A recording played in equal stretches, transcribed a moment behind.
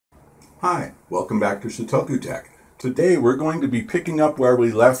Hi, welcome back to ShotokuTech. Today we're going to be picking up where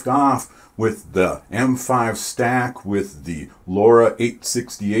we left off with the M5Stack with the LoRa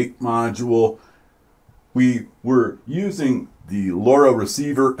 868 module. We were using the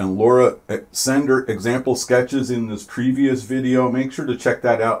LoRaReceiver and LoRaSender example sketches in this previous video. Make sure to check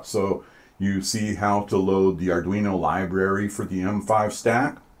that out so you see how to load the Arduino library for the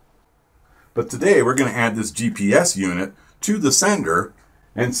M5Stack. But today we're going to add this GPS unit to the sender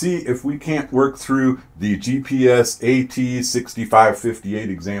and see if we can't work through the GPS AT6558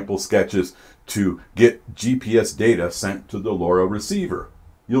 example sketches to get GPS data sent to the LoRa receiver.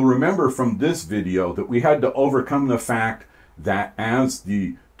 You'll remember from this video that we had to overcome the fact that as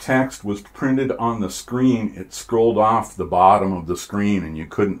the text was printed on the screen, it scrolled off the bottom of the screen and you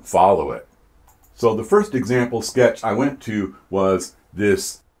couldn't follow it. So the first example sketch I went to was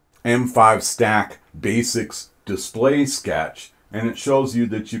this M5Stack basics display sketch, and it shows you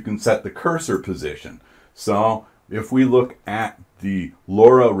that you can set the cursor position. So if we look at the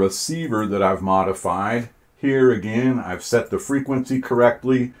LoRa receiver that I've modified, here again I've set the frequency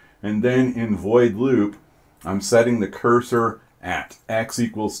correctly, and then in void loop I'm setting the cursor at x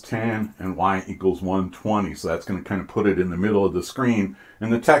equals 10 and y equals 120. So that's going to kind of put it in the middle of the screen,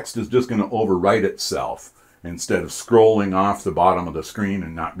 and the text is just going to overwrite itself instead of scrolling off the bottom of the screen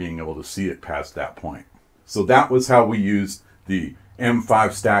and not being able to see it past that point. So that was how we used the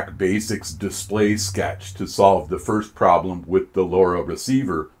M5Stack Basics display sketch to solve the first problem with the LoRa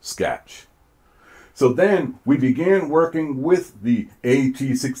receiver sketch. So then we began working with the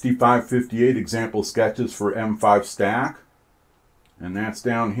AT6558 example sketches for M5Stack, and that's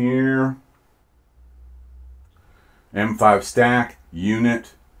down here. M5Stack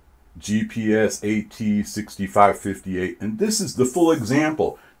unit GPS AT6558, and this is the full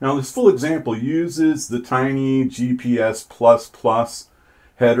example. Now this full example uses the tiny GPS++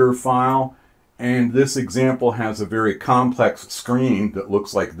 header file, and this example has a very complex screen that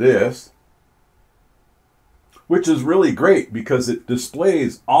looks like this, which is really great because it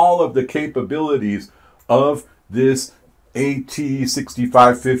displays all of the capabilities of this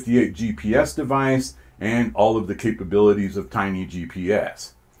AT6558 GPS device and all of the capabilities of tiny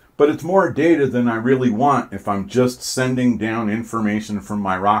GPS. But it's more data than I really want if I'm just sending down information from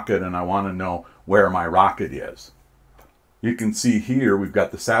my rocket and I want to know where my rocket is. You can see here we've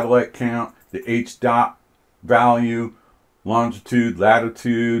got the satellite count, the H.dot value, longitude,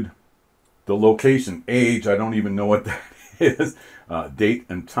 latitude, the location, age, I don't even know what that is, date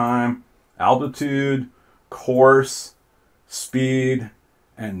and time, altitude, course, speed,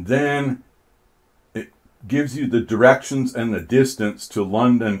 and then gives you the directions and the distance to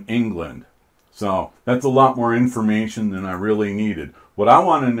London, England. So that's a lot more information than I really needed. What I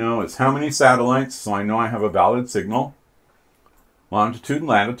want to know is how many satellites, so I know I have a valid signal. Longitude and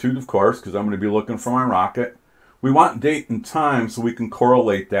latitude, of course, because I'm going to be looking for my rocket. We want date and time so we can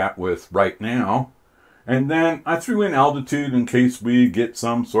correlate that with right now. And then I threw in altitude in case we get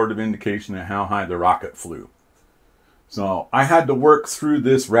some sort of indication of how high the rocket flew. So I had to work through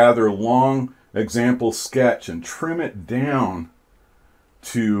this rather long example sketch and trim it down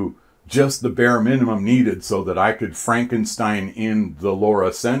to just the bare minimum needed so that I could Frankenstein in the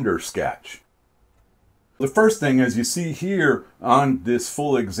LoRaSender sketch. The first thing, as you see here on this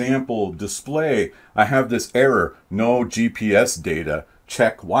full example display, I have this error, no GPS data,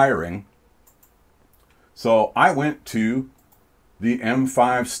 check wiring. So I went to the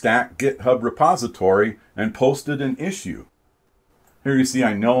M5Stack GitHub repository and posted an issue. Here you see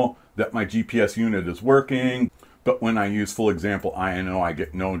I know that my GPS unit is working, but when I use FullExample INO, I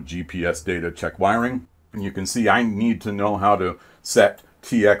get no GPS data check wiring. And you can see I need to know how to set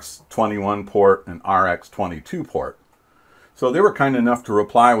TX21 port and RX22 port. So they were kind enough to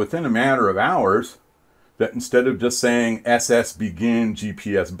reply within a matter of hours that instead of just saying SS begin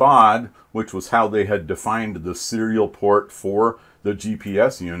GPS baud, which was how they had defined the serial port for the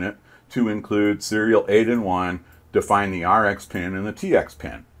GPS unit, to include serial 8 and 1, define the RX pin and the TX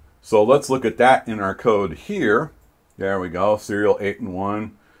pin. So let's look at that in our code here. There we go, serial 8 and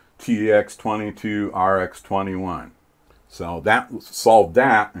 1, TX22, RX21. So that solved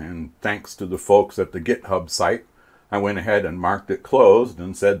that, and thanks to the folks at the GitHub site, I went ahead and marked it closed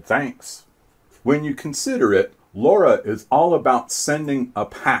and said thanks. When you consider it, LoRa is all about sending a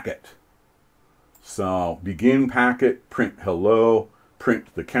packet. So begin packet, print hello, print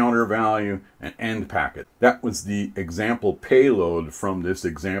the counter value, and end packet. That was the example payload from this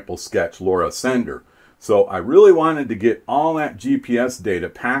example sketch LoRaSender. So I really wanted to get all that GPS data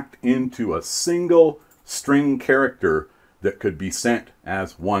packed into a single string character that could be sent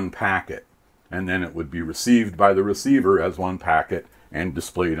as one packet. And then it would be received by the receiver as one packet and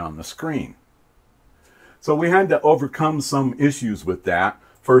displayed on the screen. So we had to overcome some issues with that.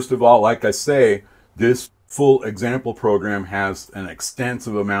 First of all, like I say, this FullExample program has an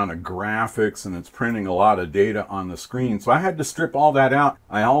extensive amount of graphics and it's printing a lot of data on the screen. So I had to strip all that out.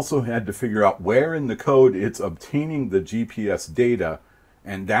 I also had to figure out where in the code it's obtaining the GPS data,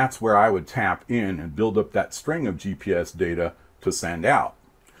 and that's where I would tap in and build up that string of GPS data to send out.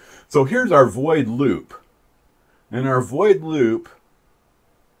 So here's our void loop. And our void loop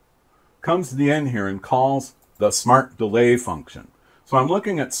comes to the end here and calls the smart delay function. So I'm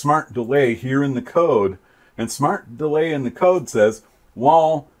looking at smart delay here in the code, and smart delay in the code says,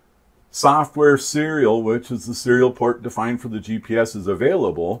 while software serial, which is the serial port defined for the GPS, is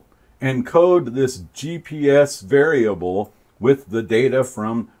available, encode this GPS variable with the data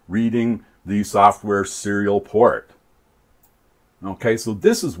from reading the software serial port. Okay, so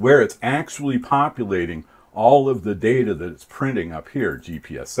this is where it's actually populating all of the data that it's printing up here: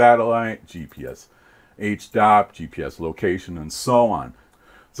 GPS satellite, GPS HDOP, GPS location, and so on.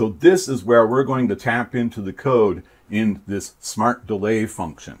 So this is where we're going to tap into the code in this smart delay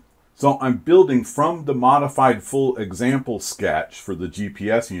function. So I'm building from the modified FullExample sketch for the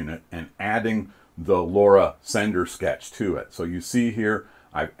GPS unit and adding the LoRaSender sketch to it. So you see here,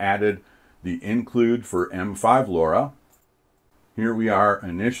 I've added the include for M5 LoRa. Here we are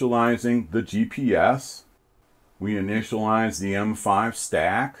initializing the GPS. We initialize the M5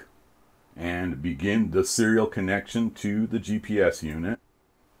 stack and begin the serial connection to the GPS unit.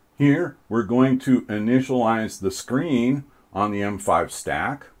 Here, we're going to initialize the screen on the M5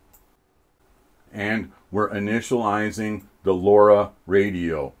 stack, and we're initializing the LoRa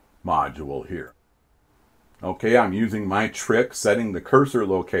radio module here. Okay, I'm using my trick setting the cursor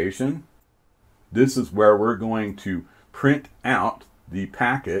location. This is where we're going to print out the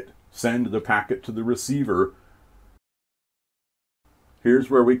packet, send the packet to the receiver. Here's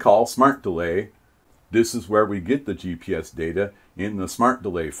where we call smart delay. This is where we get the GPS data in the smart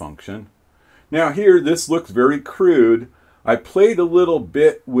delay function. Now here, this looks very crude. I played a little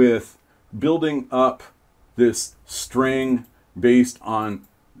bit with building up this string based on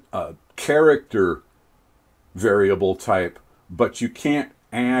a character variable type, but you can't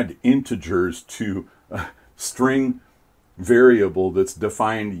add integers to a string variable that's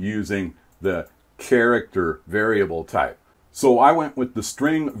defined using the character variable type. So I went with the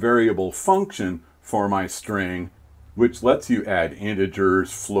string variable function for my string, which lets you add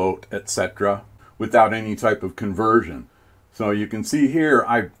integers, float, etc. without any type of conversion. So you can see here,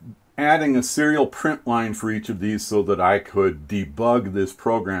 I'm adding a serial print line for each of these so that I could debug this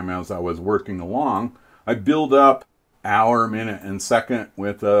program as I was working along. I build up hour, minute, and second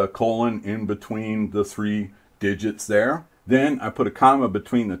with a colon in between the 3 digits there. Then I put a comma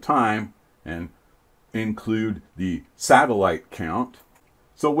between the time and include the satellite count.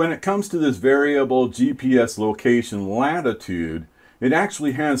 So when it comes to this variable GPS location latitude, it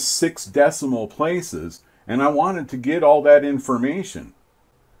actually has 6 decimal places, and I wanted to get all that information.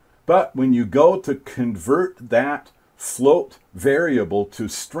 But when you go to convert that float variable to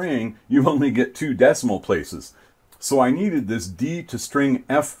string, you only get 2 decimal places. So I needed this D to string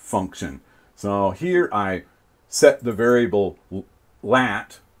F function. So here I set the variable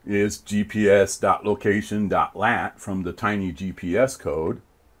lat is gps.location.lat from the tiny GPS code.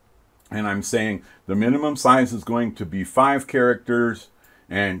 And I'm saying the minimum size is going to be 5 characters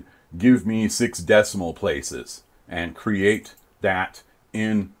and give me 6 decimal places, and create that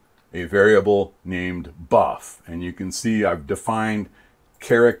in a variable named buff. And you can see I've defined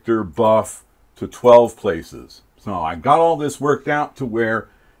character buff to 12 places. So I got all this worked out to where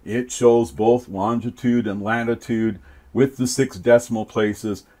it shows both longitude and latitude with the 6 decimal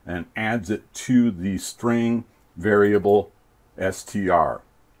places and adds it to the string variable str.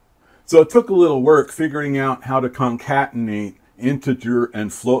 So it took a little work figuring out how to concatenate integer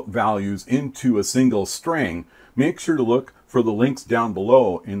and float values into a single string. Make sure to look for the links down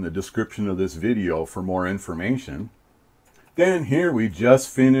below in the description of this video for more information. Then here we just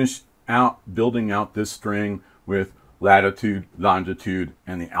finished out building out this string with latitude, longitude,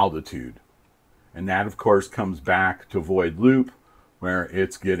 and the altitude. And that, of course, comes back to void loop where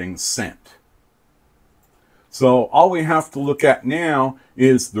it's getting sent. So all we have to look at now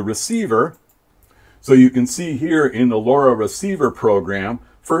is the receiver. So you can see here in the LoRaReceiver program,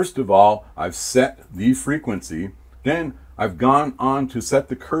 first of all, I've set the frequency. Then I've gone on to set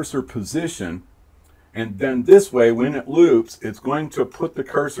the cursor position. And then this way, when it loops, it's going to put the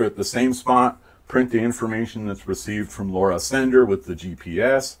cursor at the same spot, print the information that's received from LoRaSender with the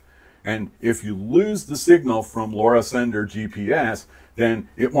GPS. And if you lose the signal from LoRaSender GPS, then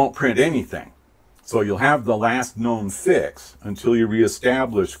it won't print anything. So you'll have the last known fix until you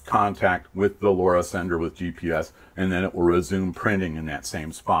reestablish contact with the LoRaSender with GPS, and then it will resume printing in that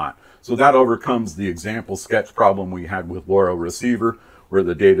same spot. So that overcomes the example sketch problem we had with LoRaReceiver, where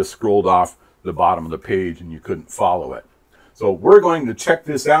the data scrolled off the bottom of the page and you couldn't follow it. So we're going to check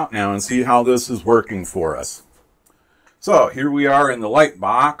this out now and see how this is working for us. So here we are in the light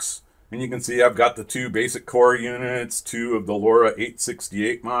box, and you can see I've got the 2 basic core units, 2 of the LoRa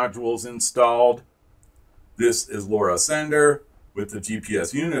 868 modules installed. This is LoRaSender with the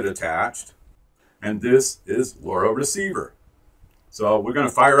GPS unit attached, and this is LoRaReceiver. So we're going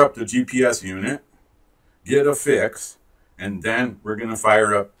to fire up the GPS unit, get a fix, and then we're going to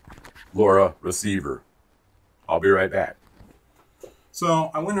fire up LoRaReceiver. I'll be right back.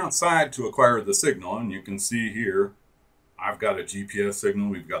 So I went outside to acquire the signal, and you can see here I've got a GPS signal.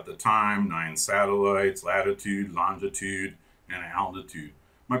 We've got the time, 9 satellites, latitude, longitude, and altitude.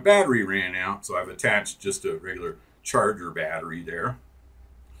 My battery ran out, so I've attached just a regular charger battery there.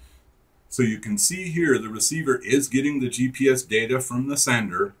 So you can see here the receiver is getting the GPS data from the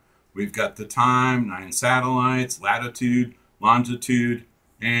sender. We've got the time, 9 satellites, latitude, longitude,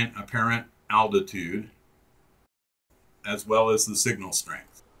 and apparent altitude, as well as the signal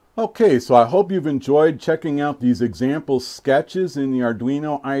strength. Okay, so I hope you've enjoyed checking out these example sketches in the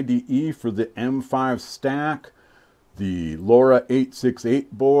Arduino IDE for the M5Stack, the LoRa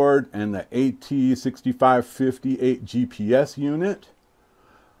 868 board, and the AT6558 GPS unit.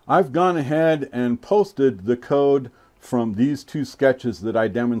 I've gone ahead and posted the code from these 2 sketches that I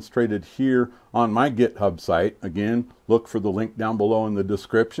demonstrated here on my GitHub site. Again, look for the link down below in the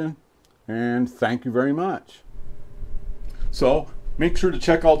description. And thank you very much. So make sure to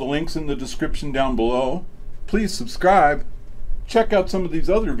check all the links in the description down below. Please subscribe. Check out some of these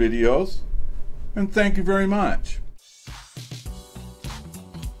other videos. And thank you very much.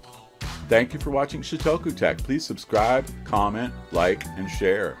 Thank you for watching ShotokuTech. Please subscribe, comment, like, and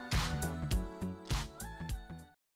share.